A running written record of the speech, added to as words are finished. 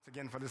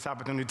again for this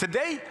opportunity.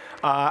 Today,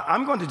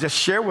 I'm going to just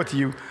share with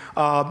you,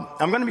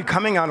 I'm going to be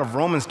coming out of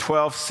Romans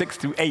 12, 6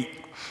 through 8.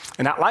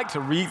 And I'd like to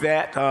read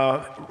that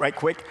right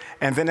quick.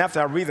 And then after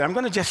I read that, I'm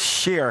going to just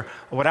share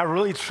what I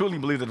really, truly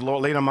believe that the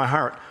Lord laid on my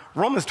heart.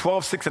 Romans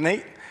 12, 6 and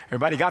 8.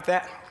 Everybody got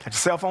that? Got your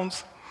cell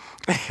phones?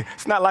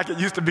 It's not like it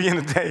used to be in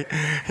the day.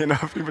 You know,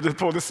 people just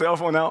pull the cell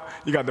phone out.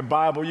 You got the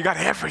Bible. You got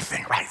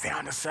everything right there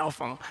on the cell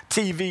phone.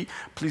 TV.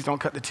 Please don't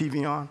cut the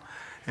TV on.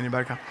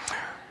 Anybody come?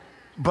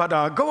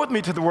 But go with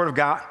me to the Word of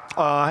God.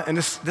 And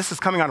this is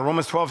coming out of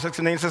Romans 12, 6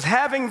 and 8. It says,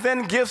 having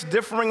then gifts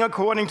differing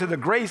according to the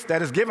grace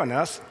that is given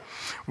us,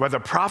 whether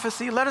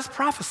prophecy, let us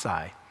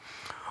prophesy,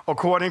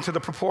 according to the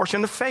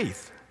proportion of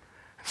faith.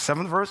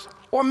 7th verse,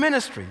 or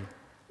ministry.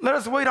 Let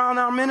us wait on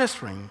our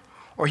ministering.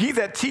 Or he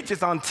that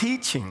teacheth on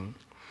teaching.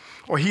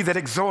 Or he that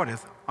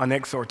exhorteth on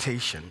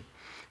exhortation.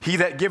 He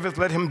that giveth,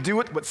 let him do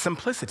it with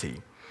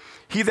simplicity.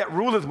 He that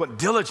ruleth with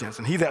diligence,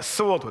 and he that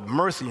soweth with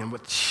mercy and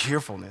with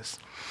cheerfulness.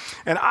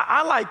 And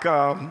I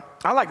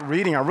like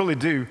reading, I really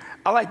do.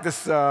 I like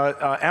this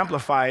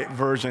Amplified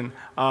version.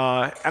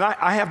 And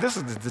I have, this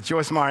is the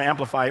Joyce Meyer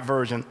Amplified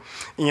version.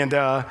 And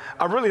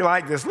I really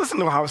like this. Listen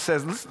to how it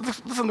says,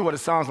 listen to what it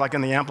sounds like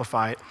in the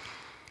Amplified.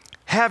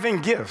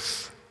 Having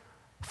gifts,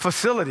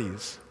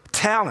 facilities,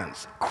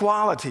 talents,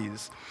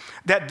 qualities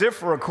that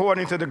differ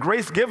according to the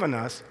grace given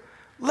us,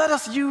 let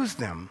us use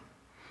them.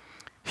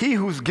 He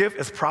whose gift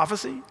is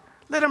prophecy,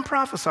 let him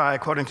prophesy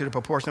according to the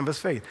proportion of his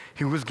faith.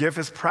 He whose gift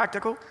is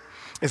practical,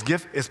 his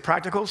gift is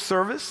practical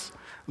service,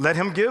 let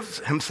him give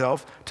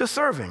himself to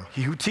serving.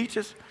 He who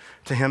teaches,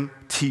 to him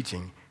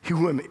teaching. He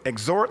who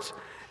exhorts,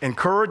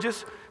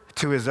 encourages,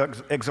 to his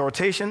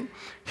exhortation.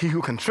 He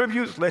who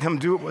contributes, let him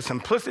do it with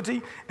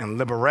simplicity and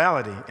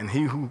liberality. And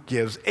he who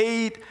gives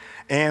aid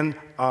and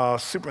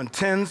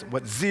superintends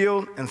with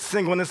zeal and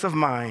singleness of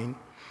mind,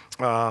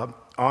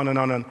 on and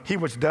on. He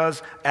which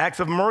does acts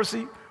of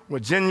mercy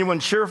with genuine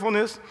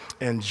cheerfulness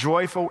and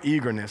joyful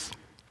eagerness.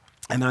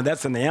 And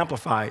that's in the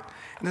Amplified.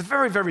 And it's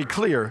very, very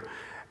clear.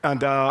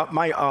 And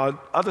my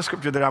other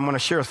scripture that I'm going to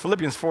share is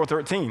Philippians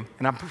 4:13.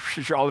 And I'm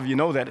pretty sure all of you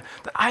know that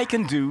I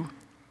can do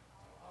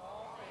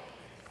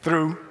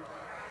through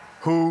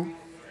who?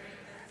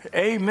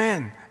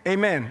 Amen.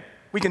 Amen.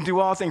 We can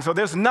do all things. So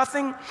there's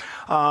nothing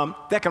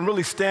that can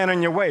really stand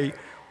in your way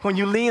when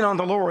you lean on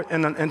the Lord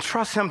and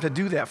trust him to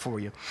do that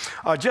for you.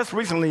 Just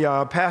recently,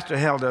 Pastor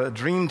held a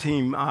Dream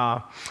Team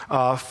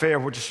fair,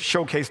 which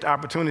showcased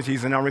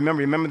opportunities. And I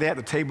remember they had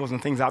the tables and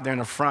things out there in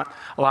the front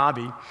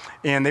lobby.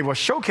 And they were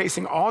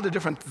showcasing all the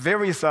different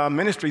various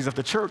ministries of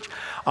the church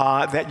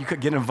that you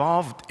could get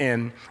involved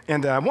in.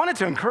 And I wanted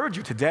to encourage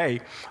you today,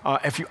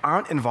 if you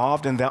aren't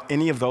involved in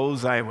any of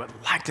those, I would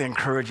like to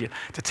encourage you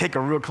to take a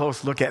real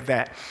close look at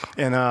that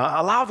and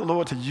allow the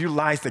Lord to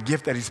utilize the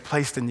gift that he's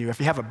placed in you. If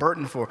you have a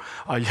burden for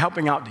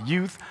helping out the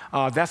youth,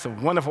 that's a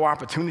wonderful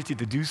opportunity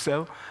to do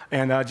so.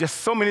 And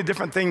just so many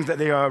different things that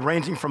they are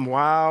arranging from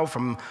WOW,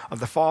 from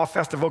the Fall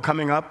Festival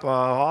coming up,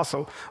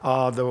 also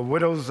the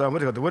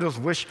Widow's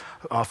Wish,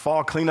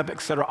 Fall Cleanup,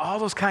 etc. All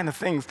those kind of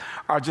things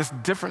are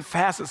just different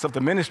facets of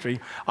the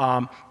ministry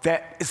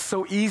that is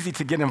so easy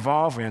to get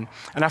involved in.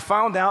 And I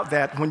found out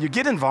that when you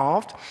get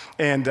involved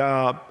and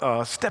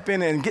step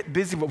in and get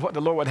busy with what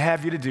the Lord would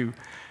have you to do,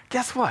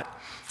 guess what?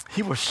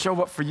 He will show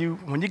up for you.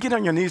 When you get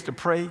on your knees to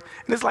pray, and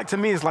it's like, to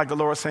me, it's like the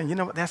Lord saying, you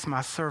know what, that's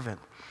my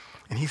servant.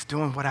 And he's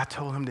doing what I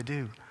told him to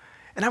do.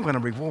 And I'm going to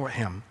reward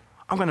him.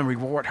 I'm going to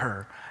reward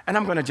her. And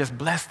I'm going to just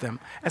bless them.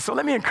 And so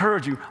let me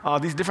encourage you,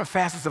 these different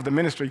facets of the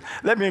ministry,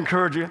 let me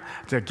encourage you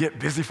to get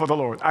busy for the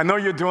Lord. I know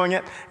you're doing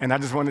it, and I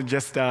just want to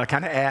just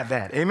kind of add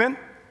that. Amen?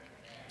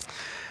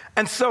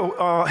 And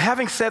so,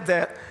 having said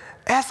that,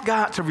 ask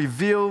God to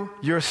reveal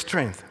your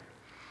strength,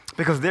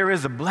 because there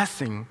is a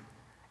blessing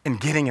in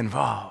getting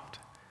involved.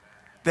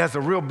 There's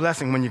a real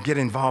blessing when you get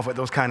involved with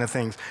those kind of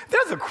things.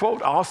 There's a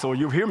quote also.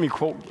 You hear me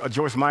quote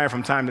Joyce Meyer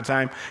from time to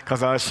time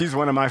because she's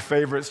one of my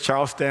favorites.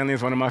 Charles Stanley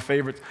is one of my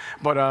favorites.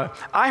 But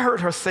I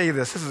heard her say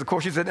this. This is a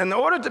quote. She said, in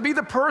order to be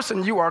the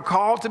person you are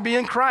called to be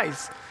in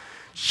Christ,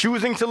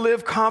 choosing to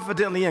live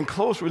confidently in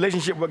close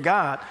relationship with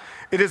God,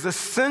 it is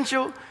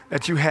essential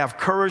that you have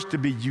courage to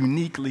be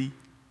uniquely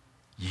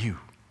you.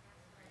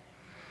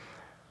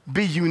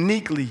 Be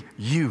uniquely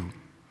you.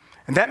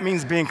 And that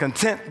means being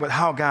content with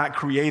how God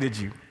created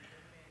you.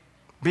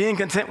 Being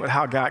content with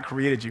how God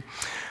created you.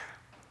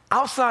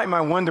 Outside my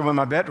window in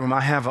my bedroom,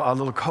 I have a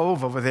little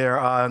cove over there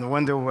in the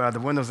window where the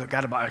windows have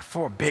got about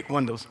 4 big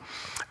windows.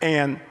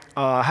 And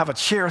I have a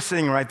chair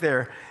sitting right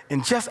there.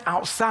 And just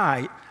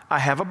outside, I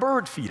have a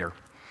bird feeder.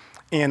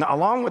 And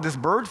along with this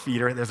bird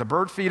feeder, there's a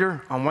bird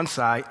feeder on one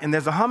side, and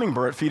there's a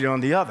hummingbird feeder on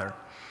the other.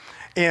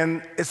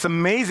 And it's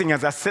amazing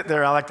as I sit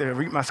there, I like to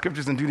read my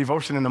scriptures and do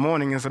devotion in the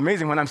morning. It's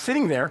amazing when I'm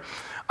sitting there,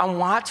 I'm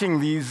watching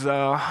these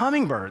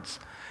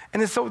hummingbirds.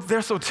 And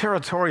they're so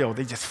territorial,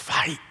 they just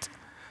fight.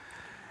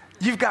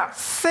 You've got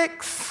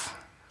 6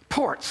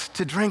 ports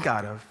to drink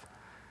out of.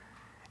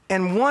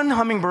 And one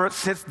hummingbird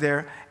sits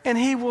there, and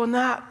he will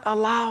not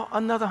allow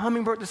another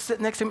hummingbird to sit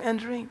next to him and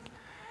drink.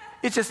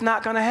 It's just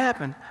not going to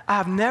happen.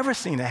 I've never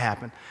seen it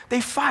happen.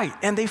 They fight,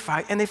 and they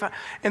fight, and they fight.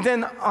 And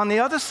then on the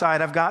other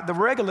side, I've got the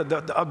regular,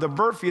 the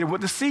bird feeder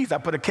with the seeds. I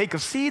put a cake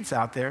of seeds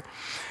out there,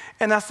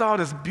 and I saw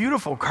this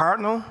beautiful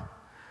cardinal.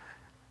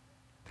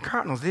 The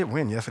Cardinals did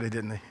win yesterday,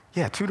 didn't they?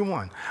 Yeah,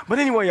 2-1. But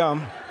anyway,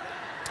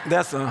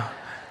 that's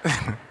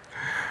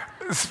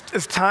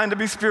it's time to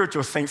be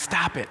spiritual, saints.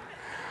 Stop it.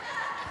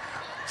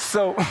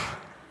 So,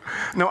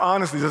 no,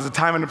 honestly, there's a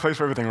time and a place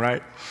for everything,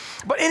 right?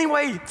 But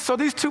anyway, so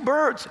these two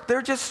birds,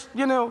 they're just,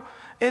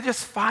 they're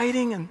just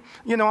fighting. And,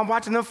 I'm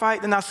watching them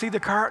fight, and I see the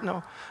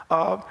cardinal.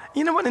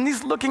 You know what? And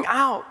he's looking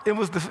out. It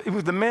was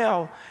the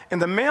male.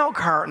 And the male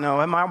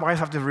cardinal, and my wife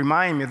has to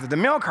remind me that the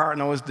male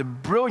cardinal is the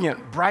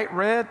brilliant, bright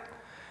red.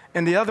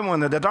 And the other one,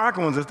 the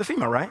darker ones, is the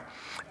female, right?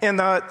 And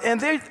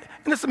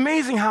it's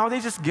amazing how they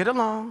just get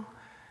along.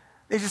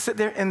 They just sit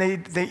there, and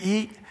they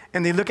eat,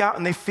 and they look out,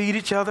 and they feed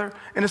each other.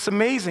 And it's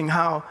amazing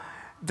how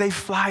they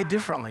fly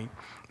differently.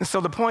 And so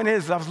the point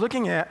is, I was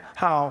looking at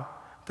how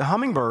the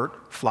hummingbird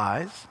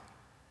flies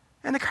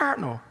and the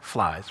cardinal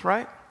flies,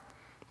 right?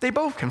 They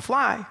both can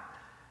fly,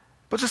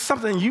 but there's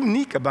something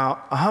unique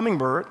about a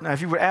hummingbird. Now,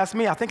 if you would ask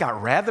me, I think I'd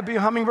rather be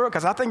a hummingbird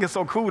because I think it's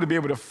so cool to be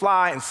able to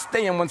fly and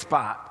stay in one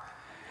spot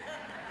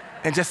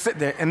and just sit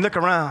there and look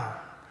around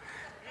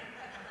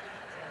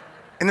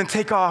and then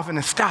take off and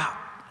then stop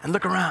and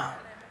look around.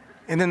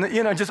 And then,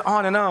 just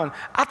on and on.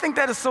 I think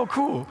that is so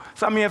cool.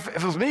 So, if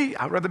it was me,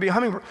 I'd rather be a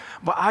hummingbird.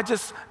 But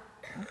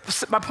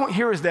my point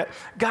here is that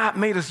God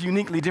made us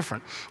uniquely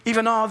different.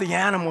 Even all the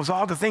animals,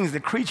 all the things, the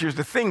creatures,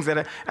 the things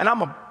and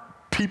I'm a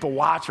people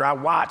watcher. I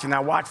watch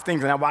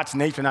things and I watch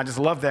nature and I just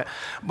love that.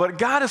 But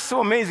God is so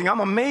amazing.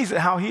 I'm amazed at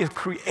how he has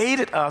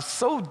created us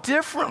so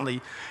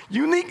differently,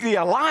 uniquely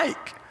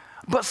alike,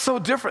 but so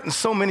different in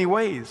so many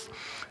ways.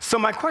 So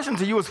my question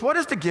to you is, what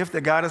is the gift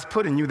that God has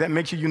put in you that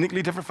makes you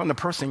uniquely different from the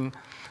person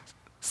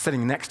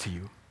sitting next to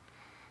you?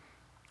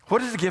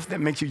 What is the gift that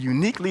makes you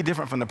uniquely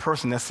different from the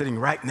person that's sitting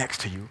right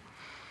next to you?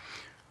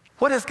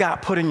 What has God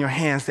put in your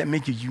hands that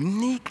make you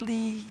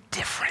uniquely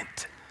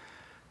different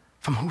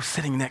from who's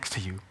sitting next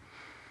to you?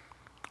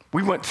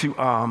 We went to,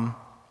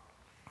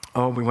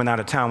 we went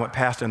out of town with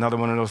Pastor, another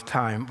one of those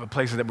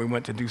places that we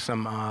went to do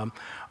some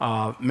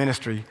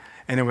ministry,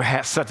 and we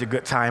had such a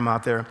good time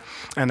out there.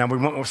 And we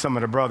went with some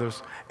of the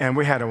brothers, and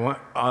we had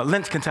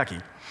Lynch, Kentucky.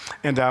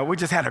 And we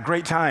just had a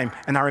great time.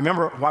 And I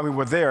remember while we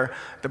were there,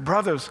 the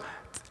brothers,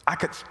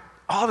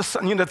 all of a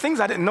sudden, the things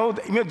I didn't know,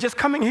 just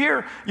coming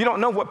here, you don't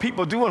know what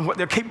people do and what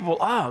they're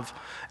capable of.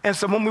 And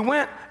so when we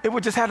went,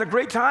 we just had a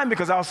great time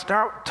because I'll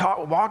start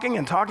walking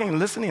and talking and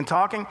listening and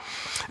talking.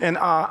 And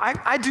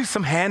I do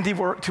some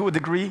handiwork to a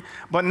degree,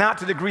 but not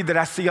to the degree that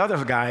I see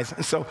other guys.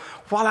 And so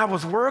while I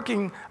was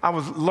working, I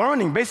was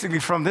learning basically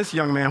from this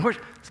young man.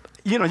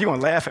 You're going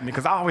to laugh at me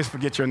because I always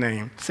forget your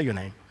name. Say your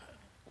name.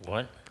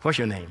 What? What's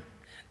your name?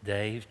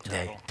 Dave.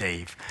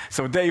 Dave.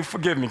 So Dave,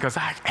 forgive me, because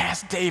I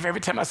ask Dave every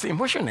time I see him,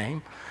 what's your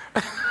name?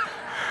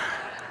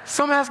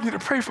 So I'm asking you to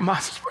pray for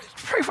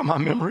my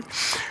memory.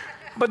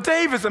 But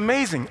Dave is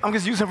amazing. I'm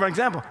just using him for an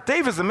example.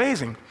 Dave is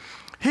amazing.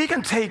 He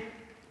can take,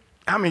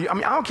 I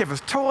don't care if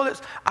it's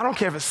toilets, I don't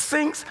care if it's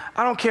sinks,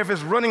 I don't care if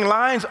it's running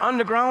lines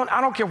underground, I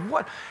don't care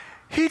what.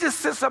 He just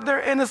sits up there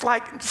and it's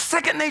like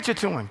second nature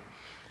to him.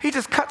 He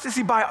just cuts this.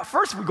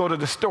 First we go to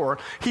the store,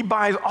 he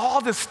buys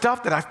all this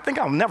stuff that I think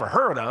I've never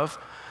heard of.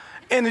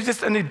 And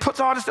he puts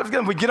all this stuff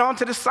together. We get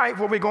onto the site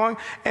where we're going,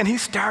 and he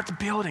starts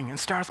building and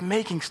starts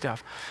making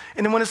stuff.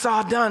 And then when it's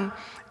all done,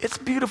 it's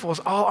beautiful.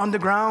 It's all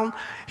underground.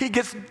 He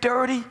gets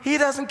dirty. He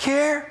doesn't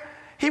care.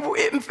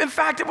 In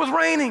fact, it was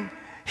raining.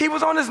 He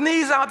was on his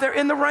knees out there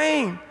in the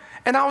rain.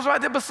 And I was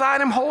right there beside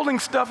him holding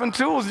stuff and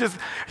tools.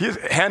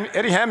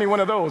 Eddie, hand me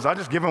one of those. I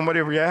just give him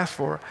whatever he asked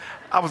for.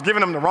 I was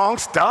giving him the wrong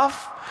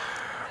stuff.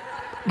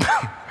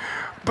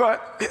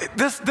 But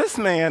this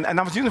man, and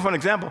I was using for an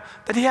example,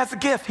 that he has a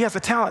gift, he has a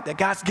talent, that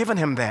God's given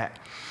him that.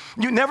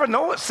 You never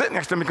know it's sitting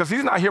next to him because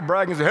he's not here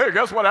bragging and saying, hey,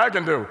 guess what I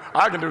can do?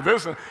 I can do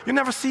this. You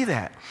never see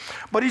that.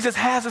 But he just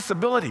has this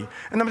ability.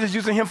 And I'm just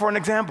using him for an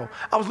example.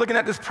 I was looking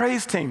at this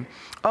praise team,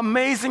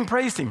 amazing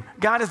praise team.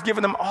 God has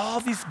given them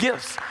all these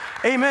gifts.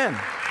 Amen.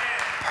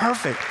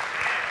 Perfect.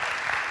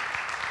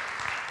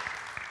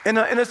 And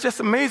it's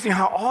just amazing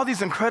how all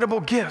these incredible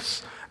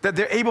gifts that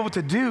they're able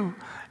to do,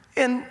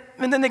 and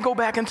then they go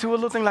back into a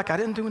little thing like, I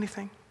didn't do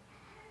anything.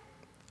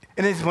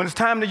 And then when it's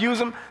time to use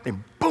them, they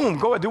boom,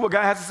 go and do what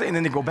God has to say, and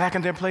then they go back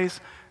in their place,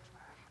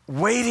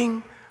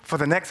 waiting for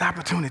the next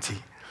opportunity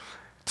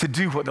to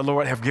do what the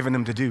Lord has given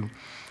them to do.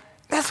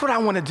 That's what I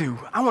want to do.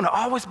 I want to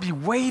always be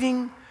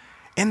waiting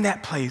in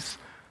that place.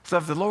 So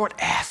if the Lord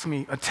asks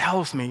me or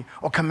tells me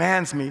or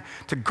commands me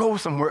to go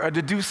somewhere or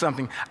to do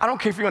something, I don't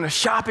care if you're in a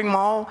shopping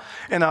mall,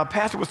 and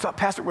Pastor was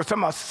talking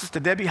about Sister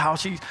Debbie, how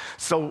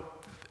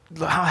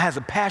has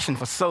a passion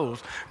for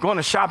souls. Go in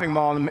a shopping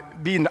mall and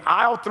be in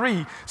aisle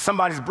 3,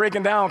 somebody's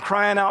breaking down,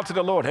 crying out to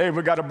the Lord, hey,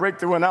 we got a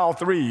breakthrough in aisle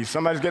 3.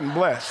 Somebody's getting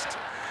blessed.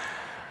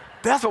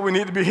 That's what we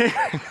need to be hearing.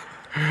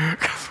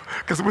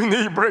 Because we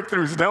need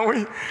breakthroughs, don't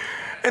we?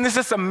 And it's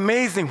just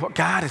amazing what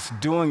God is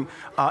doing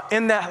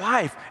in that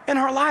life, in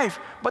her life.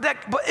 But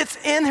it's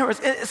in her,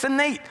 it's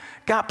innate.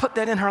 God put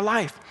that in her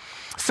life.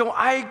 So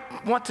I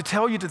want to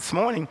tell you this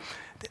morning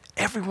that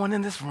everyone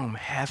in this room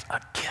has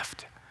a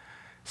gift.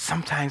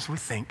 Sometimes we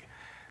think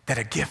that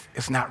a gift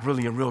is not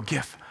really a real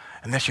gift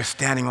unless you're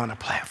standing on a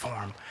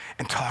platform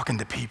and talking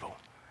to people.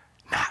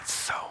 Not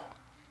so.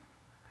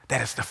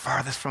 That is the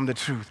farthest from the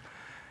truth.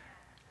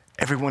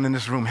 Everyone in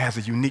this room has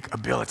a unique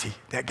ability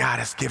that God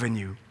has given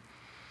you.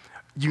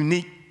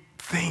 Unique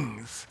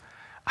things,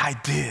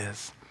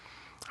 ideas.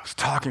 I was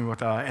talking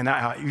with,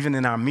 even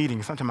in our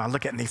meetings, sometimes I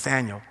look at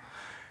Nathaniel,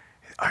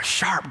 a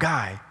sharp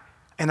guy,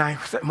 and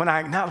when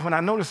I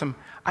notice him,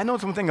 I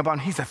notice one thing about him,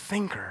 he's a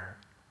thinker.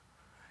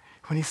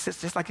 When he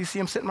sits, just like you see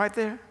him sitting right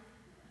there,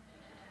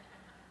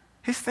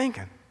 he's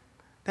thinking,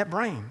 that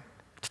brain.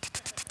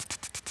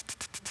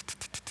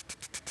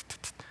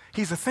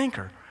 He's a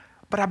thinker,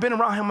 but I've been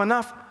around him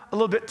enough a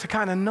little bit to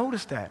kind of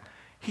notice that.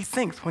 He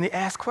thinks, when he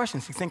asks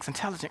questions, he thinks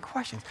intelligent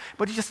questions,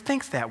 but he just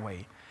thinks that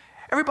way.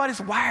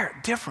 Everybody's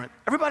wired different.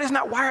 Everybody's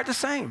not wired the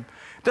same.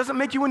 Doesn't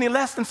make you any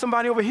less than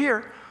somebody over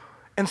here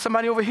and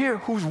somebody over here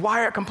who's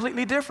wired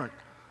completely different.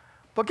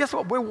 But guess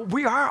what?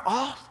 We are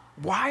all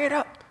wired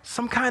up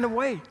some kind of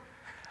way.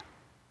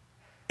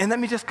 And let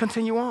me just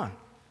continue on.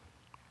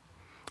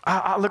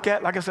 I look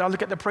at, like I said, I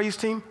look at the praise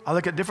team. I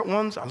look at different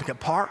ones. I look at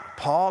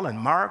Paul and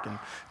Mark and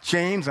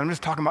James. I'm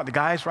just talking about the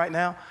guys right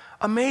now.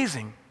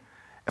 Amazing.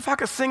 If I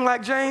could sing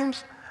like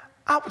James,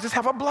 I would just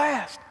have a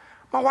blast.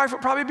 My wife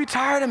would probably be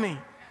tired of me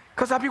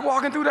because I'd be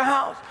walking through the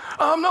house.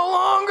 I'm no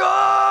longer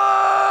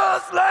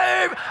a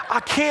slave. I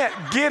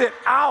can't get it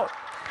out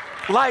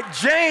like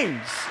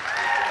James.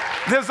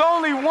 There's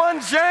only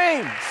one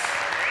James.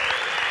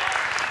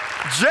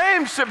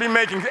 James should be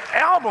making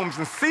albums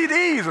and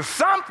CDs or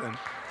something.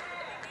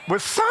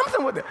 With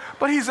something with it.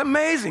 But he's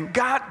amazing.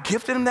 God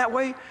gifted him that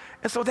way.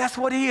 And so that's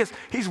what he is.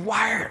 He's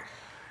wired.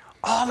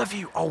 All of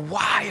you are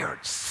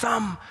wired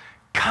some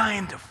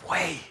kind of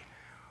way.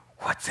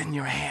 What's in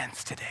your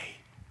hands today?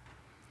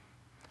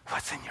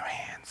 What's in your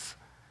hands?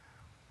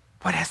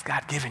 What has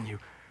God given you?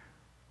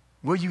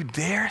 Will you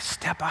dare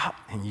step out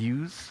and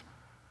use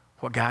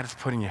what God has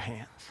put in your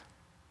hands?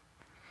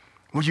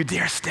 Will you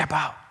dare step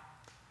out?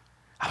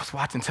 I was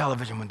watching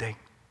television one day,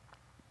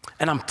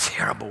 and I'm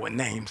terrible with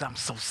names. I'm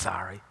so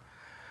sorry.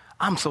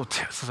 I'm so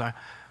sorry.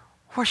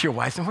 Where's your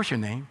wife's name? What's your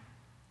name?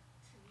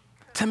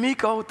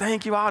 Tamiko,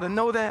 thank you. I ought to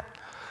know that.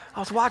 I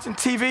was watching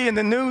TV and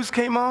the news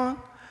came on,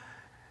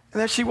 and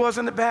there she was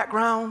in the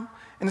background.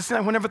 And it's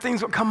like whenever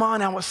things would come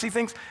on, I would see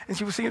things, and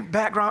she would see in the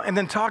background, and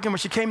then talking when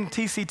she came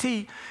to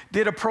TCT,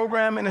 did a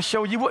program and a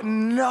show. You wouldn't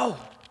know.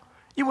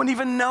 You wouldn't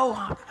even know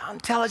how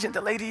intelligent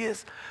the lady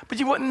is, but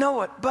you wouldn't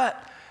know it.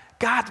 But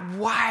God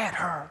wired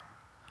her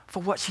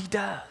for what she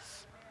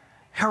does.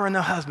 Her and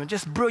her husband,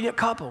 just brilliant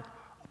couple,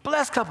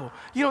 blessed couple.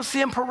 You don't see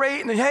them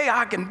parading and, hey,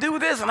 I can do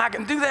this and I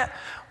can do that.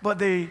 But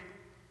they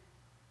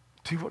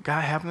do what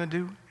God has them to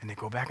do, and they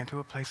go back into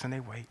a place and they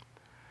wait.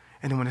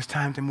 And then when it's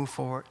time to move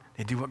forward,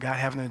 they do what God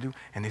has them to do,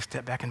 and they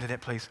step back into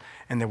that place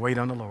and they wait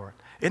on the Lord.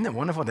 Isn't it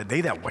wonderful that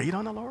they that wait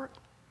on the Lord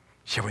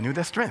shall renew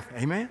their strength?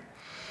 Amen?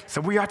 So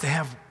we ought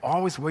to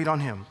always wait on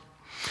him.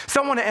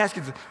 So I want to ask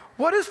you,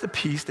 what is the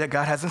peace that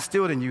God has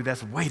instilled in you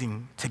that's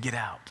waiting to get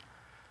out?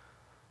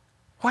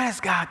 What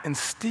has God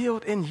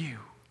instilled in you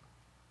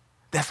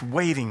that's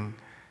waiting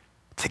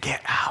to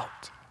get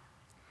out?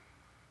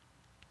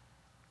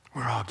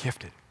 We're all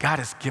gifted. God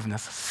has given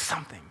us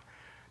something.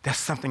 There's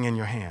something in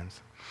your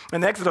hands.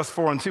 In Exodus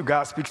 4:2,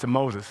 God speaks to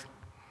Moses,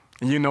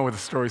 and you know the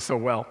story so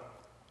well.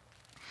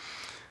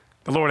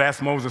 The Lord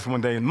asked Moses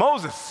one day,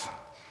 Moses,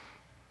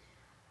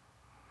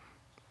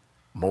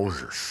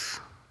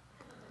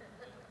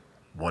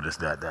 what is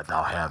that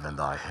thou have in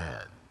thy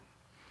hand?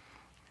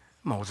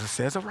 Moses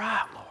says, a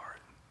rod, Lord.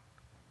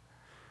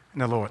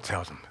 And the Lord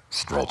tells him,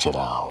 stretch it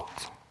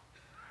out.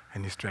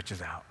 And he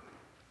stretches out.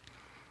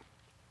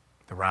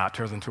 The rod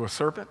turns into a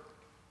serpent.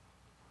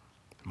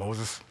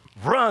 Moses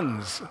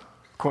runs,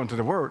 according to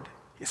the word.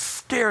 It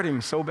scared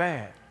him so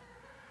bad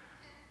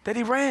that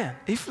he ran.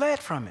 He fled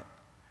from it.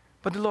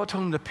 But the Lord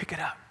told him to pick it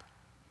up.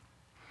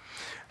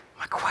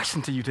 My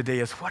question to you today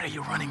is, what are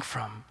you running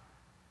from?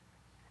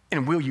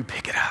 And will you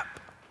pick it up?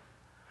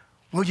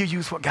 Will you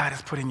use what God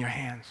has put in your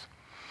hands?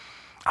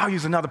 I'll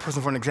use another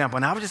person for an example.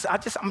 And I'm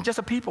just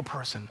a people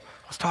person.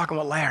 I was talking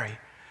with Larry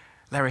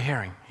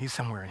Herring. He's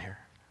somewhere in here.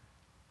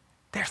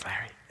 There's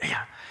Larry.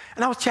 Yeah.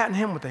 And I was chatting to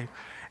him one day.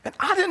 And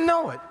I didn't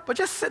know it, but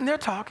just sitting there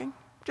talking,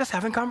 just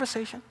having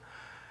conversation.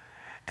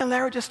 And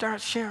Larry just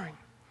started sharing.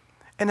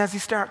 And as he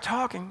started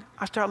talking,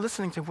 I started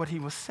listening to what he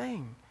was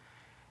saying.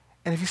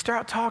 And if you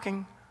start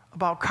talking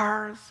about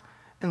cars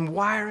and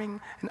wiring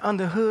and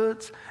under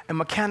hoods and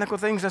mechanical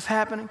things that's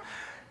happening,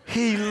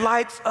 he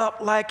lights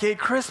up like a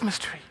Christmas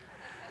tree.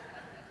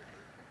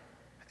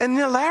 And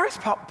then Larry's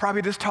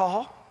probably this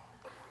tall.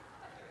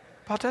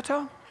 About that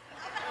tall?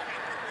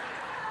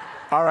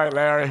 All right,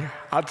 Larry,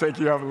 I'll take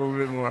you up a little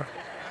bit more.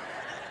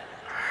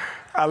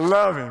 I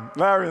love him.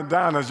 Larry and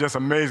Donna's just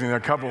amazing, a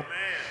couple.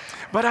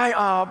 But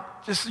I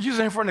just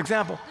using him for an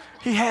example.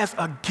 He has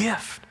a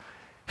gift.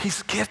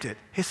 He's gifted.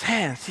 His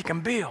hands, he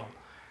can build.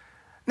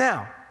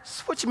 Now,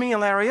 switch me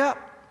and Larry up.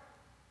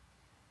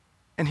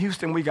 In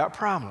Houston, we got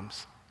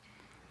problems.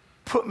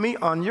 Put me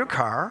on your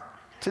car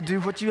to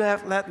do what you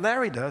have that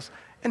Larry does.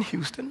 In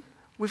Houston,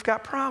 we've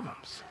got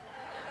problems.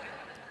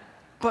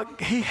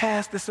 But he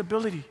has this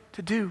ability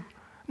to do.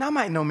 Now, I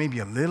might know maybe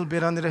a little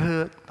bit under the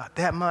hood, about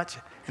that much,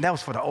 and that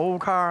was for the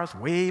old cars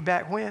way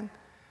back when.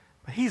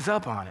 But he's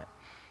up on it.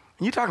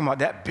 And you're talking about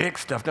that big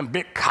stuff, them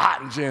big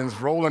cotton gins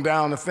rolling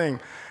down the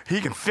thing. He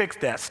can fix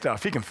that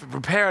stuff. He can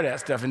repair that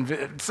stuff.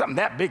 And something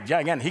that big,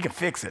 gigantic, he can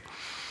fix it.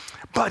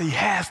 But he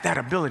has that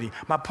ability.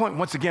 My point,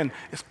 once again,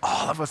 is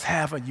all of us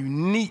have a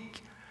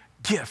unique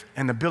gift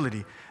and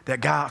ability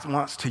that God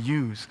wants to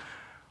use.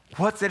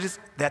 What's it is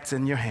that's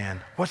in your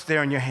hand? What's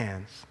there in your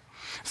hands?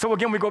 So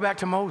again, we go back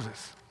to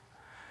Moses.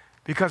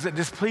 Because it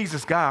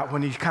displeases God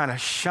when he kind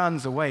of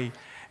shuns away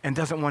and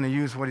doesn't want to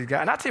use what he's got.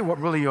 And I'll tell you what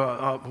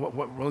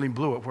really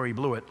blew it, where he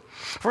blew it.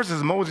 First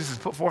is Moses has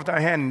put forth thy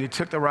hand, and he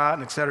took the rod,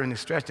 and et cetera, and he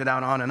stretched it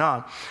out on and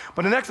on.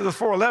 But in Exodus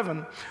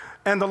 4:11,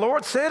 and the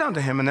Lord said unto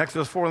him in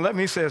Exodus 4:11,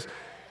 he says,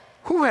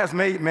 who has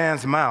made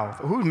man's mouth?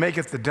 Who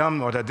maketh the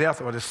dumb or the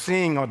deaf or the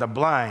seeing or the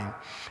blind?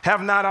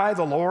 Have not I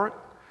the Lord?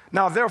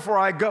 Now therefore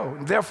I go.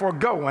 Therefore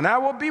go, and I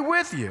will be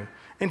with you,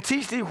 and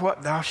teach thee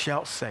what thou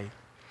shalt say.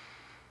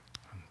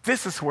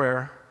 This is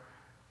where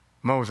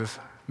Moses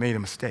made a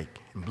mistake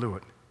and blew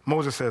it.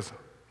 Moses says,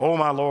 O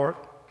my Lord,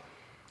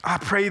 I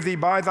pray thee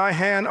by thy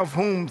hand of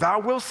whom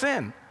thou wilt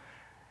send.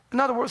 In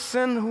other words,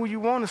 send who you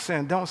want to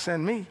send. Don't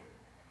send me.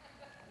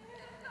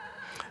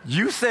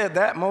 You said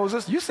that,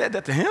 Moses. You said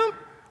that to him?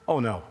 Oh,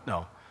 no.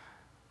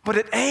 But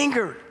it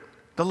angered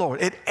the Lord.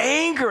 It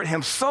angered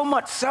him so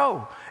much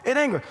so. It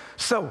angered.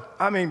 So,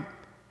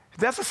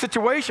 that's a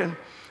situation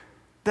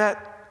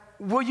that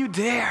will you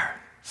dare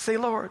say,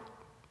 Lord,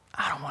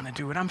 I don't want to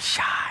do it. I'm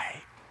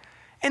shy.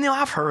 And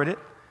I've heard it.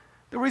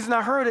 The reason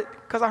I heard it,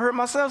 because I heard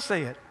myself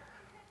say it.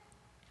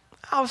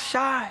 I was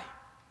shy.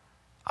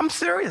 I'm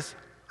serious.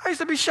 I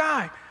used to be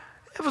shy.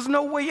 There was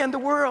no way in the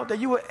world that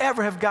you would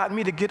ever have gotten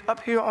me to get up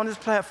here on this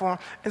platform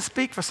and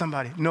speak for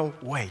somebody. No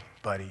way,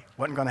 buddy.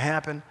 Wasn't going to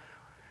happen.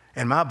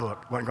 In my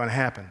book, wasn't going to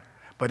happen.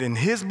 But in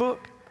his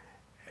book,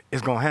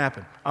 it's going to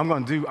happen. I'm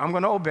going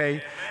to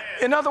obey.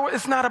 In other words,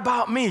 it's not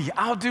about me.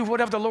 I'll do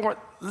whatever the Lord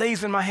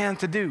lays in my hand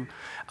to do.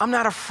 I'm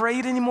not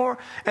afraid anymore.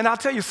 And I'll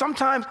tell you,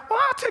 sometimes,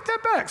 I'll take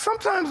that back.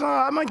 Sometimes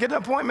I might get an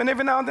appointment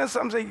every now and then.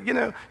 Some say, you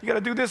got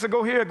to do this or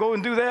go here, go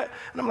and do that.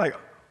 And I'm like,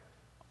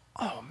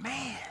 oh,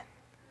 man.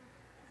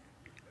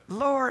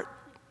 Lord,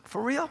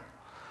 for real?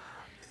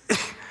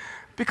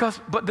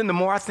 But then the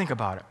more I think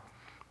about it,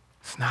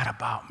 it's not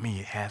about me.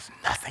 It has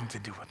nothing to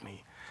do with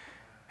me.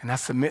 And I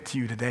submit to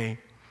you today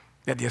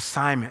that the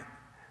assignment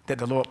that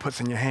the Lord puts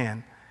in your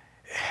hand,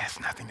 it has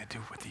nothing to do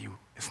with you.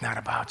 It's not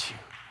about you.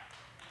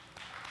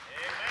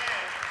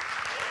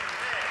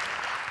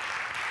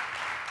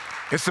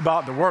 It's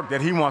about the work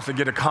that he wants to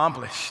get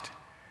accomplished.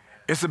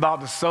 It's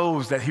about the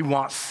souls that he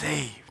wants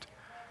saved.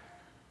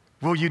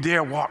 Will you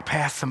dare walk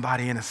past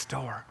somebody in a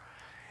store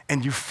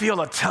and you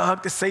feel a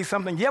tug to say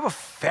something? You ever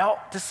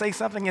felt to say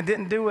something and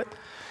didn't do it?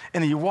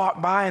 And then you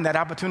walk by and that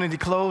opportunity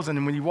closed, and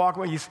then when you walk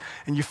away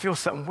and you feel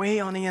something way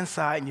on the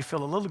inside and you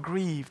feel a little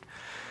grieved,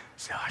 you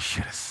say, I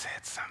should have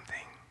said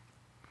something.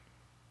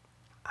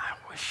 I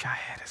wish I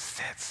had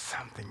said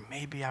something.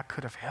 Maybe I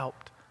could have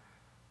helped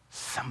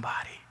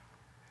somebody.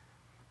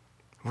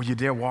 Will you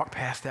dare walk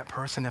past that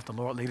person if the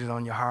Lord laid it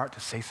on your heart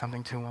to say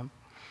something to them?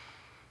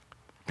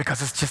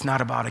 Because it's just not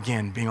about,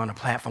 again, being on a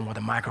platform with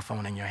a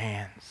microphone in your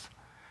hands.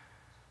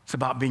 It's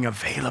about being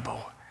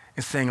available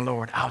and saying,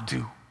 Lord, I'll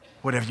do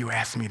whatever you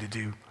ask me to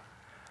do.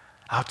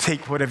 I'll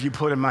take whatever you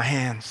put in my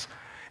hands,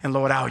 and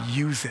Lord, I'll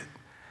use it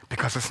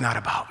because it's not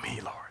about me,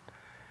 Lord.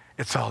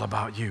 It's all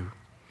about you.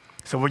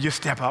 So will you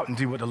step out and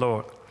do what the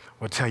Lord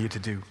will tell you to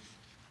do?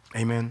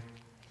 Amen.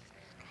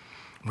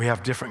 We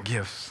have different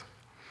gifts.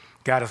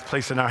 God has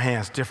placed in our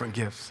hands different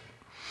gifts.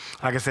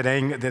 Like I said,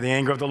 the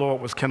anger of the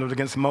Lord was kindled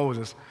against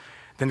Moses.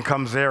 Then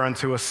comes Aaron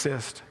to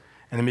assist,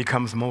 and then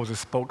becomes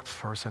Moses'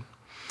 spokesperson.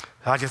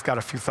 I just got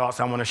a few thoughts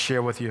I want to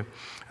share with you,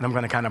 and I'm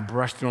going to kind of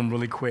brush through them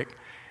really quick.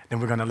 Then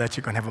we're going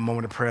to have a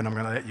moment of prayer, and I'm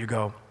going to let you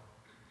go.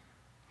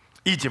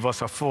 Each of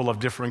us are full of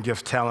different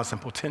gifts, talents,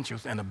 and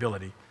potentials and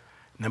ability.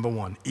 Number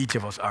one, each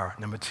of us are.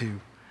 Number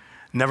two,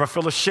 never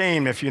feel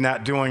ashamed if you're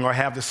not doing or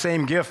have the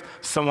same gift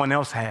someone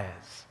else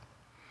has.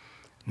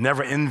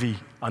 Never envy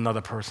another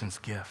person's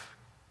gift.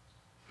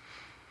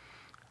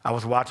 I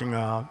was watching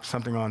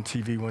something on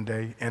TV one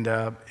day, and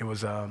it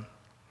was, the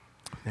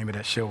name of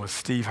that show was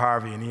Steve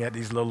Harvey, and he had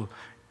these little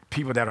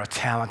people that are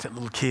talented,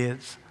 little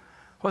kids.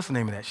 What's the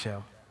name of that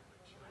show?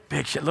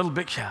 Little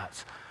Big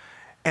Shots.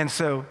 And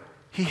so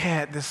he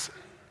had this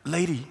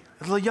lady,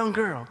 a little young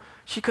girl.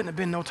 She couldn't have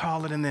been no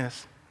taller than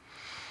this.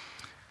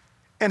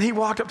 And he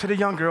walked up to the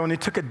young girl, and he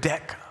took a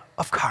deck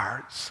of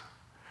cards,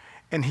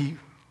 and he,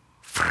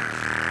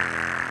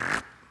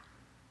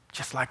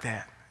 just like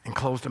that, and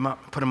closed them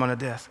up, put them on the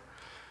desk.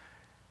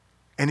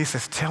 And he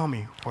says, tell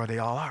me where they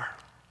all are.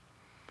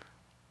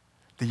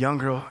 the young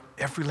girl,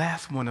 every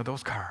last one of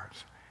those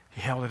cards,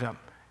 he held it up.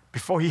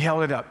 Before he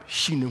held it up,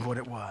 she knew what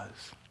it was.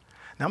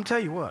 Now, I'm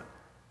telling you what,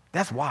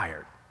 that's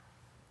wired.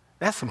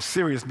 That's some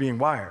serious being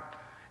wired.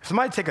 If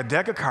somebody take a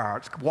deck of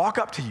cards, walk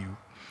up to you,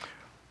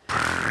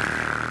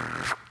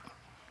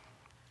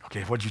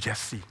 okay, what'd you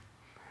just see?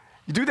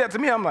 You do that to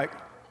me, I'm like,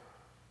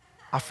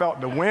 I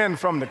felt the wind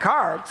from the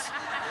cards.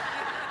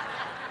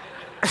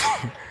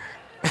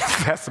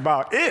 That's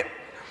about it.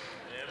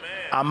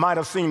 Amen. I might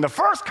have seen the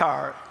first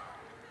card,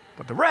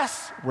 but the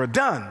rest were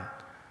done.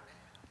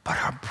 But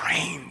her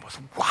brain was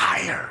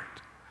wired.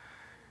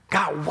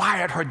 God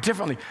wired her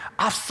differently.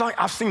 I've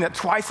seen that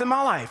twice in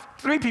my life.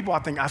 3 people, I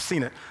think, I've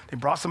seen it. They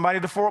brought somebody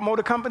to Ford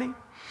Motor Company,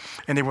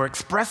 and they were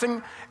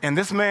expressing, and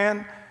this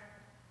man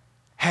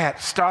had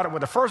started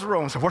with the first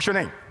row and said, what's your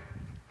name?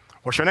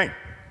 What's your name?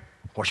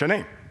 What's your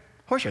name?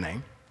 What's your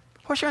name?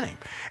 What's your name?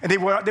 And they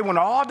went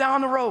all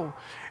down the row.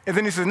 And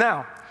then he says,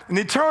 now, and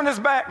he turned his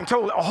back and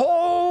told a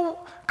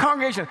whole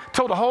congregation,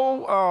 told a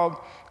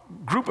whole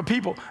group of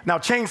people, now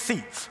change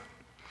seats.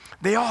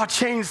 They all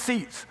changed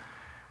seats.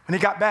 When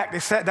he got back, they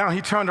sat down,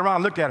 he turned around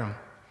and looked at him.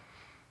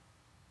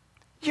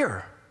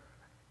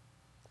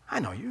 I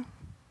know you.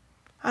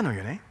 I know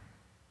your name.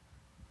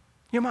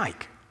 You're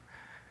Mike.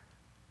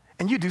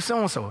 And you do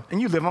so-and-so,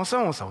 and you live on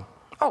so-and-so.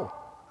 Oh,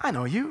 I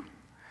know you.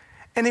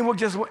 And he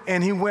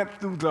went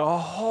through the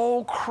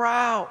whole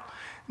crowd,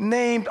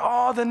 named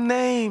all the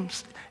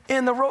names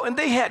in the row, and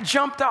they had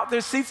jumped out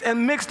their seats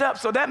and mixed up.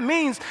 So that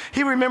means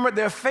he remembered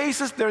their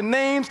faces, their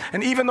names,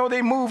 and even though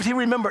they moved, he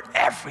remembered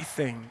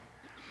everything.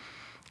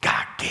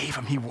 God gave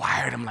him, he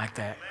wired him like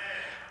that.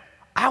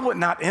 I would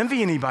not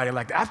envy anybody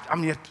like that.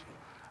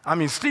 I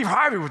mean, Steve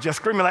Harvey was just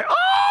screaming like, oh,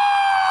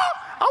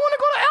 I want to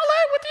go to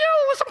LA with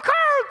you with some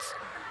cards.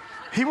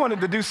 He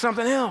wanted to do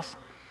something else.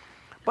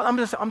 But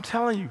I'm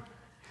telling you,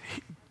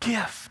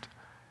 gift,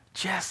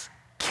 just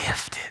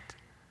gifted,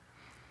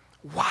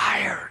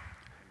 wired.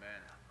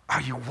 Amen.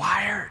 Are you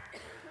wired?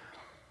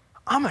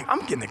 I'm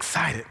getting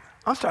excited.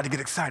 I'm starting to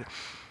get excited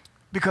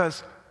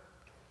because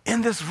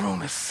in this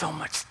room is so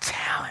much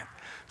talent,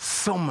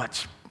 so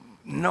much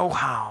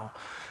know-how.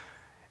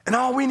 And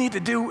all we need to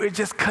do is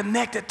just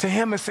connect it to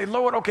him and say,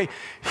 Lord, okay,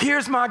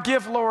 here's my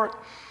gift, Lord.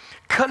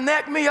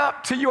 Connect me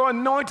up to your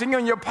anointing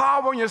and your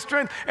power and your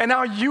strength, and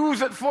I'll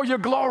use it for your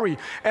glory.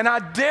 And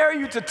I dare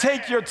you to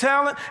take your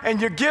talent and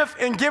your gift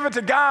and give it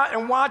to God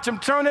and watch him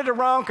turn it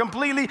around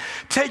completely,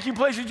 take you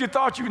places you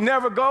thought you'd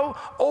never go,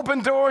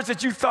 open doors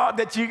that you thought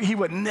that he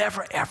would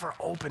never, ever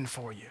open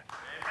for you.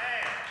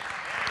 Amen.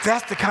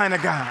 That's the kind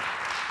of God.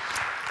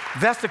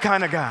 That's the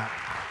kind of God.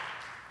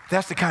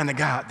 That's the kind of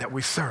God that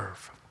we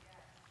serve.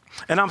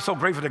 And I'm so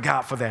grateful to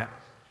God for that.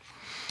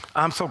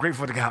 I'm so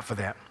grateful to God for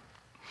that.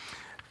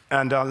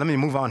 And let me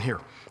move on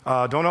here.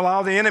 Don't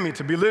allow the enemy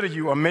to belittle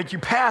you or make you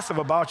passive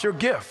about your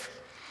gift.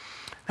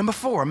 Number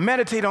 4,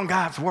 meditate on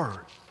God's word.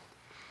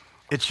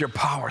 It's your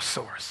power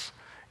source.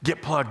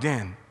 Get plugged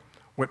in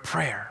with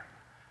prayer.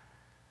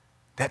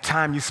 That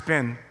time you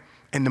spend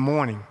in the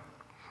morning.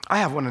 I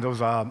have one of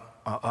those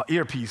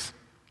earpiece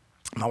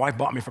my wife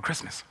bought me for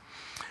Christmas.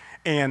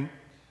 And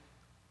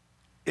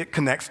it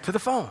connects to the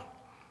phone.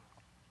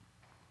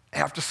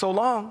 After so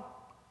long,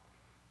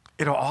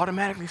 it'll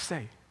automatically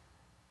say,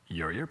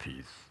 your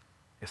earpiece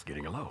is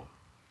getting low.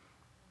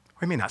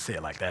 We may not say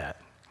it like that.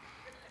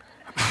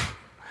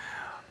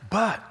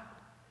 But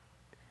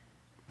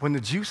when the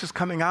juice is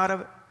coming out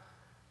of it,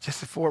 just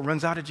before it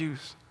runs out of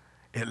juice,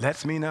 it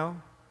lets me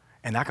know,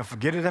 and I can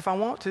forget it if I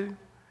want to,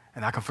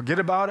 and I can forget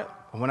about it.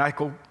 But when I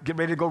get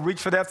ready to go reach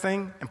for that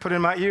thing and put it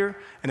in my ear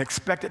and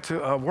expect it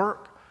to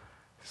work,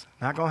 it's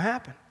not going to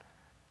happen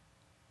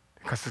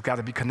because it's got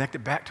to be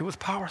connected back to its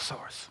power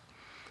source.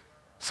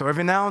 So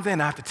every now and then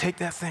I have to take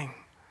that thing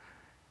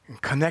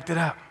and connect it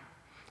up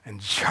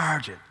and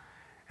charge it.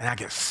 And I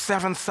get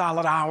 7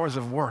 solid hours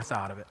of worth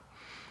out of it.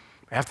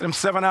 After them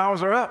 7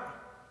 hours are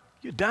up,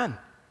 you're done.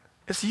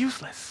 It's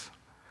useless.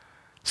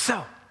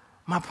 So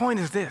my point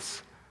is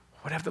this.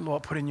 Whatever the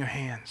Lord put in your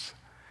hands,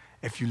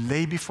 if you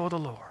lay before the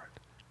Lord,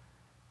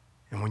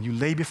 and when you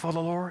lay before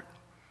the Lord,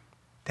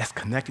 that's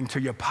connecting to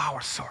your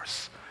power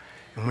source.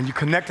 And when you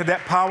connect to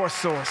that power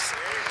source,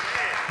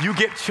 you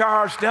get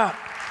charged up.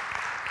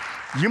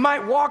 You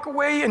might walk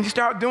away and you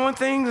start doing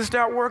things and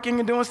start working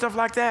and doing stuff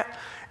like that,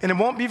 and it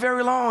won't be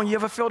very long. You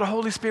ever feel the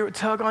Holy Spirit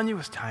tug on you?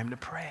 It's time to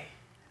pray.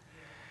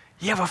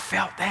 You ever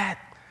felt that?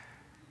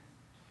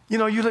 You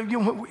know,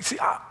 see,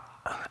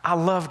 I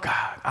love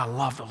God. I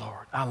love the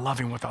Lord. I love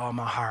him with all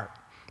my heart.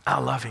 I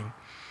love him.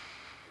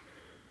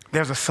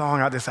 There's a song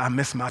out there, I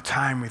miss my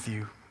time with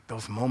you,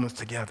 those moments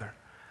together.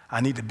 I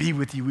need to be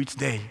with you each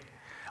day,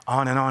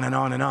 on and on and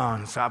on and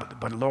on.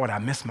 But Lord, I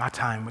miss my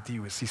time with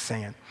you, as he's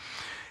saying.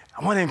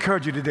 I want to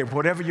encourage you today,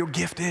 whatever your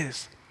gift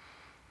is,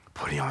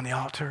 put it on the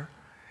altar,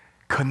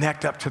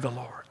 connect up to the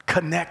Lord,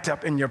 connect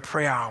up in your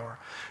prayer hour,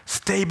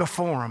 stay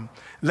before him,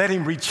 let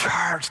him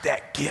recharge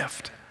that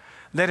gift.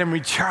 Let him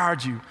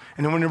recharge you.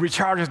 And then when he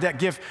recharges that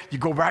gift, you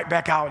go right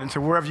back out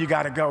into wherever you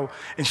got to go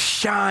and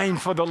shine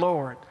for the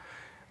Lord.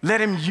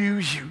 Let him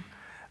use you.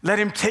 Let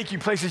him take you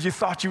places you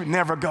thought you'd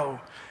never go.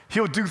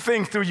 He'll do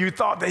things through you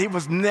thought that it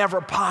was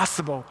never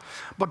possible.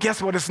 But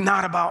guess what? It's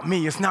not about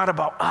me. It's not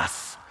about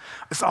us.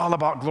 It's all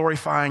about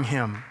glorifying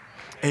him.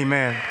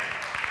 Amen.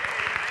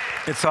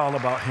 It's all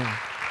about him.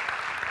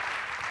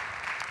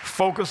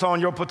 Focus on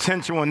your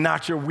potential and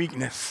not your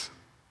weakness.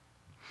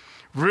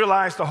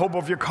 Realize the hope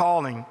of your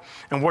calling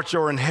and what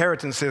your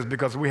inheritance is,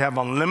 because we have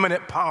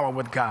unlimited power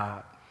with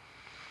God.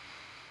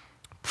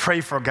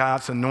 Pray for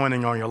God's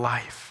anointing on your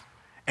life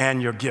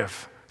and your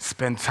gift.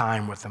 Spend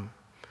time with him.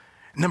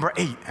 Number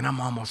 8, and I'm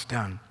almost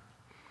done.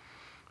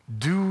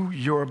 Do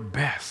your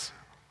best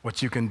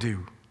what you can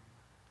do,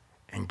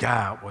 and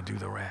God will do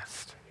the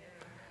rest.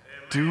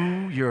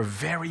 Do your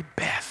very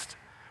best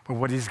with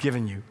what he's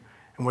given you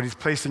and what he's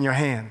placed in your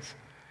hands,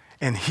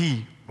 and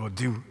he will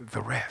do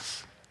the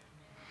rest.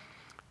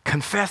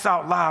 Confess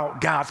out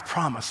loud God's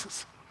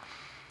promises.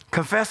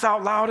 Confess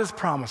out loud his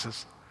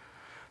promises.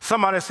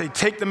 Somebody say,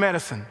 take the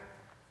medicine.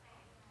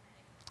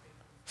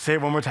 Say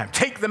it one more time.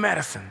 Take the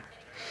medicine.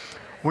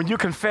 When you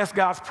confess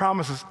God's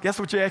promises, guess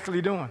what you're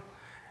actually doing?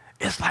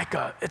 It's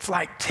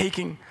like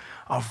taking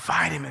a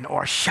vitamin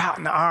or a shot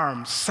in the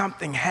arm.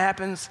 Something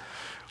happens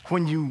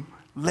when you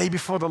lay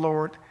before the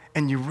Lord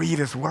and you read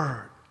his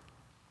word.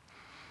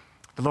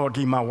 The Lord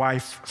gave my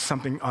wife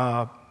something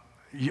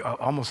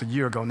almost a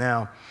year ago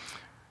now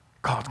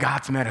called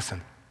God's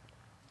Medicine.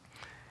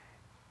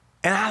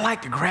 And I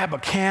like to grab a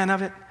can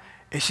of it,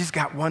 and she's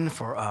got one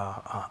for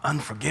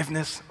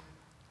unforgiveness.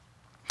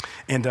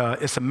 And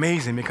it's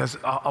amazing because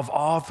of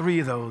all 3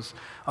 of those,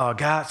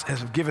 God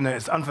has given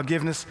us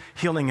unforgiveness,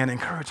 healing, and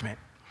encouragement.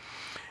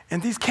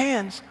 And these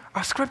cans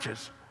are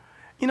scriptures.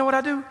 You know what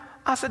I do?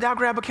 I said, I'll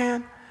grab a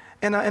can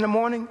in the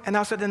morning, and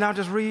I said, then I'll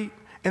just read,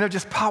 and they're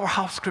just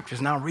powerhouse scriptures,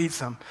 and I'll read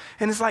some.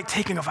 And it's like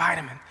taking a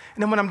vitamin.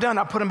 And then when I'm done,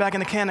 I put them back in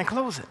the can and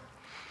close it.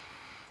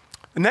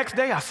 The next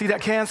day, I see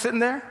that can sitting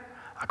there,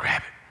 I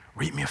grab it,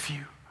 read me a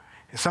few.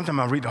 And sometimes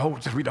I read the whole.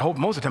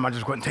 Most of the time, I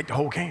just go ahead and take the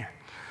whole can.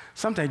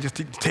 Sometimes you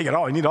just take it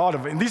all. You need all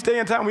of it. In this day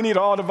and time, we need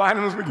all the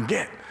vitamins we can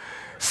get,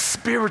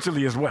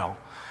 spiritually as well.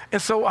 And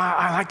so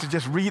I like to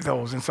just read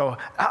those. And so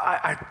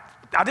I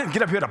didn't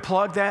get up here to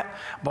plug that,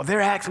 but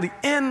they're actually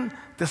in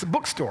this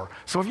bookstore.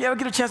 So if you ever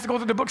get a chance to go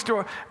to the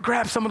bookstore,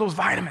 grab some of those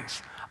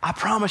vitamins. I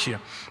promise you,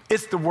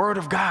 it's the Word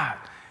of God.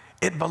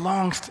 It's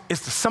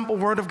the simple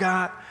Word of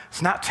God.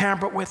 It's not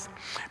tampered with,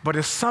 but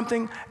it's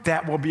something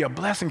that will be a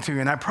blessing to you.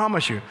 And I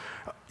promise you,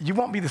 you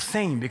won't be the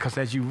same, because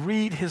as you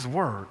read his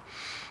word,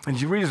 and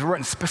you read his word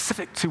and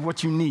specific to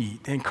what you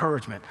need,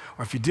 encouragement,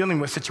 or if you're dealing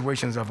with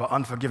situations of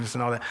unforgiveness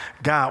and all that,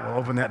 God will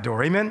open that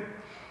door. Amen?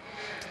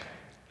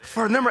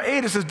 For number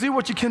 8, it says, do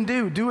what you can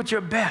do. Do it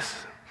your best.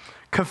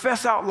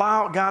 Confess out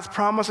loud God's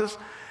promises.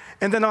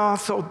 And then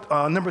also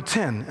number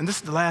 10, and this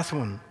is the last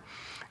one,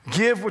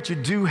 give what you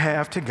do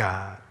have to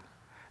God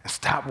and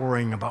stop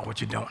worrying about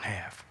what you don't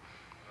have.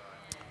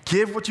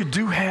 Give what you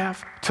do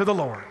have to the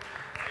Lord.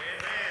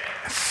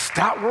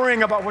 Stop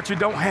worrying about what you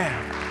don't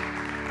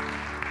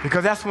have.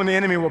 Because that's when the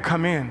enemy will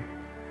come in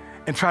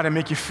and try to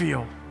make you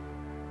feel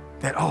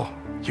that, oh,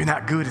 you're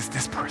not good as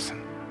this person,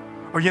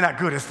 or you're not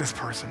good as this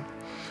person.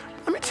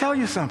 Let me tell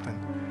you something.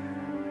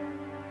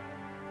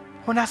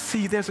 When I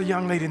see there's a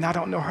young lady and I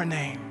don't know her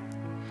name,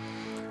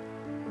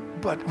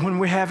 but when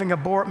we're having a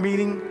board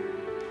meeting,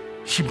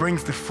 she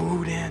brings the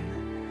food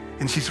in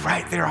and she's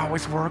right there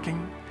always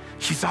working.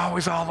 She's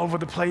always all over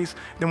the place.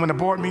 Then when the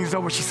board meeting's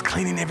over, she's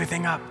cleaning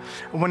everything up.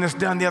 And when it's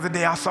done the other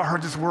day, I saw her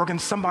just working.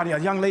 A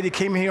young lady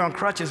came in here on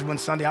crutches one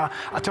Sunday.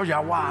 I told you I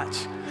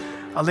watched.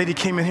 A lady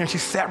came in here and she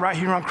sat right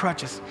here on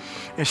crutches.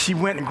 And she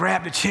went and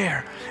grabbed a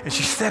chair and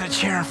she set a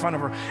chair in front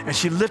of her and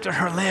she lifted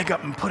her leg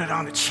up and put it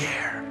on the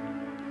chair.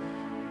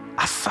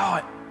 I saw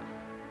it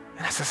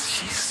and I said,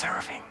 she's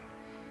serving.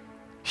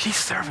 She's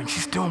serving.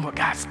 She's doing what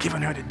God's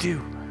given her to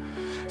do.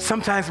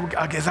 Sometimes,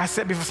 as I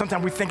said before,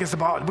 sometimes we think it's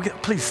about,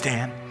 please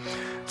stand.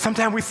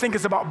 Sometimes we think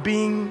it's about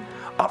being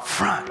up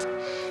front.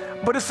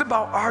 But it's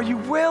about, are you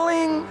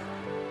willing,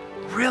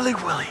 really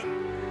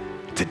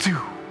willing to do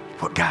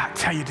what God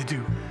tells you to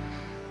do?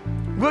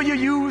 Will you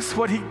use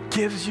what he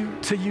gives you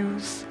to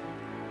use?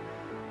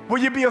 Will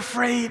you be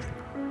afraid?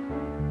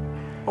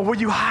 Or will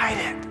you hide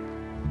it?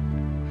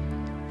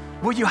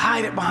 Will you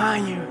hide it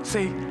behind you and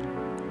say,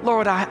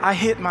 Lord, I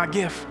hid my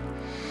gift?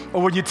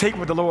 Or will you take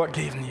what the Lord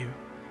gave you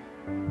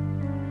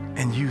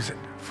and use it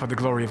for the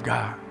glory of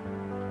God?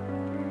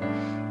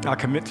 I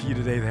commit to you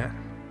today that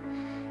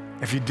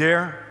if you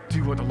dare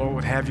do what the Lord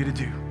would have you to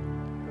do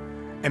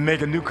and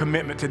make a new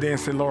commitment today and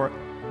say, Lord,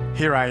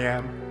 here I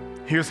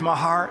am. Here's my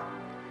heart.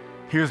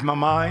 Here's my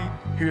mind.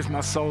 Here's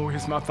my soul.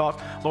 Here's my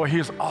thoughts. Lord,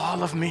 here's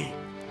all of me.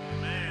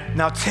 Amen.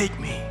 Now take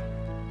me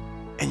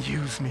and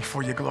use me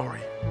for your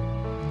glory.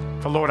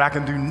 For Lord, I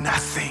can do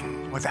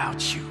nothing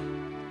without you.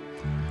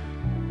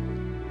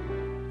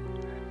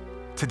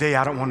 Today,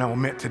 I don't want to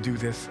omit to do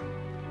this.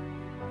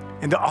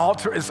 And the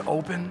altar is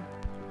open.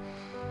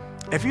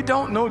 If you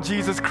don't know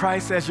Jesus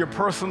Christ as your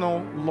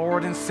personal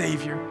Lord and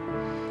Savior,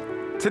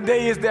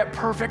 today is that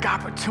perfect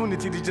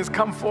opportunity to just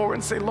come forward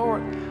and say,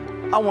 Lord,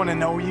 I want to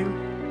know you.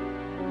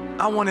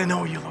 I want to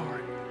know you,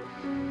 Lord.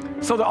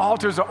 So the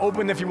altars are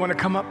open if you want to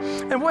come up.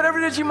 And whatever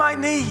it is you might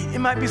need, it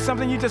might be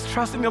something you just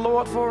trust in the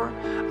Lord for.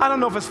 I don't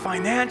know if it's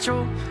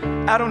financial.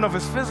 I don't know if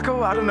it's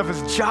physical. I don't know if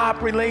it's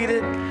job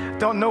related.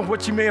 Don't know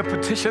what you may have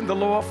petitioned the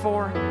Lord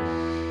for.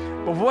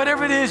 But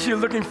whatever it is you're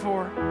looking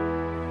for,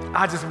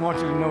 I just want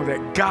you to know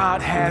that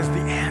God has the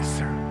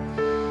answer.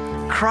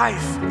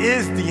 Christ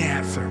is the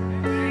answer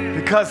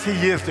because he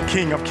is the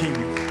King of Kings.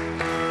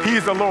 He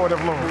is the Lord of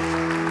Lords.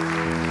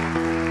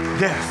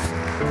 Yes.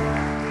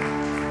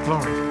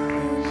 Glory.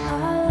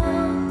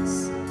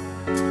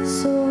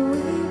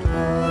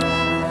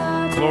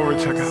 Glory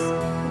to God.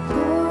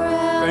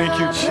 Thank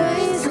you,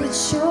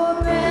 Jesus.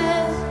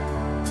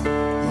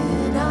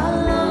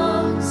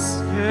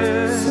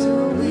 Yes.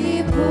 So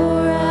we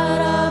pour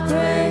out our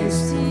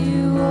praise to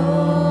you,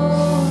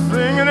 oh.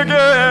 Sing it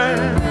again.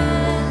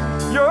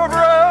 Your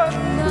breath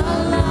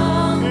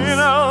in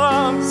our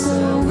lungs.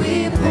 So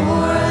we pour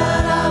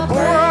out our praise.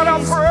 Pour out our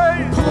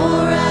praise.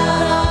 Pour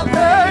out our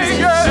praise. Hey,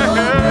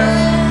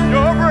 yeah.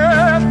 Your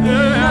breath,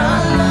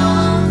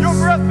 yeah. Your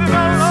breath in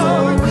our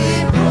lungs. So we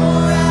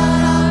pour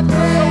out our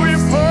praise. So we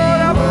pour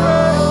out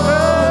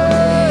praise.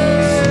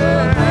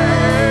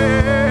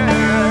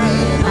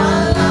 In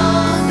our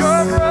lungs.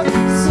 Your breath.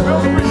 So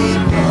we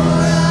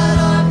pour out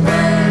our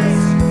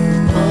praise.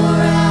 Pour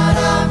out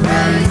our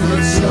praise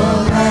with your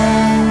breath.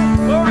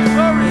 Glory,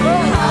 glory,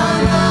 glory. In our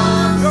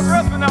lungs. Your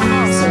breath in our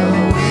lungs. So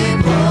we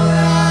pour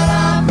out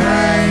our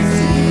praise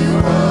to you,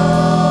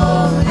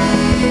 holy.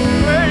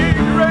 Great,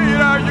 great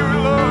are you,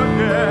 Lord,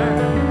 yeah.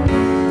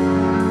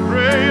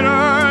 Great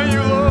are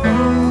you, Lord.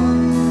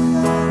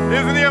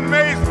 Isn't he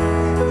amazing?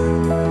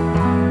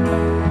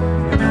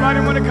 Everybody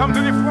want to come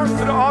to the front,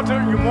 to the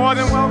altar, you're more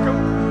than welcome.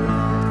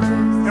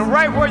 And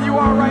right where you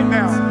are right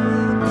now,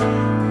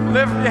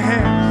 lift your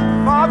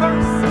hands. Father,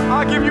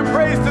 I give you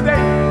praise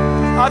today.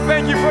 I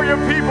thank you for your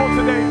people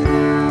today.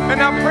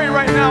 And I pray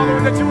right now,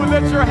 Lord, that you will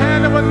let your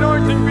hand of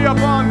anointing be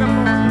upon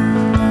them,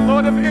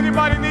 Lord. Lord, if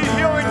anybody needs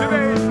healing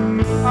today,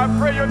 I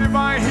pray your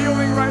divine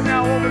healing right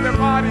now over their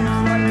bodies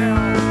right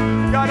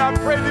now. God, I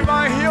pray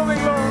divine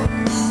healing, Lord,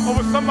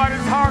 over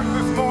somebody's heart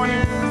this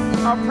morning.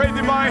 I pray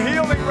divine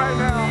healing right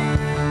now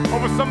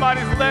over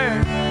somebody's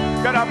leg.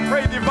 God, I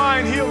pray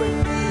divine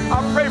healing.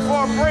 I pray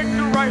for a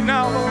breakthrough right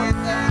now, Lord.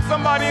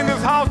 Somebody in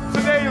this house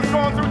today is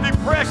going through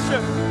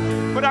depression,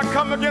 but I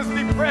come against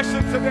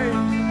depression today.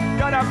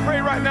 God, I pray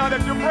right now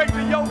that you break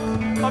the yoke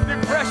of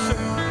depression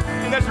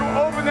and that you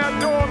open that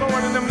door,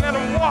 Lord, and then let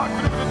them walk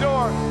through the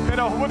door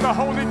with the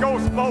Holy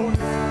Ghost boldness.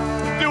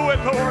 Do it,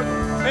 Lord,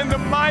 in the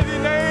mighty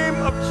name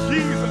of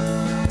Jesus.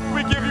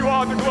 We give you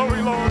all the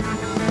glory, Lord.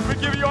 We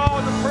give you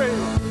all the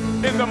praise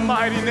in the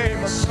mighty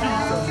name of Jesus.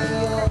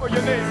 For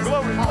your name,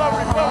 glory,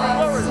 glory, glory.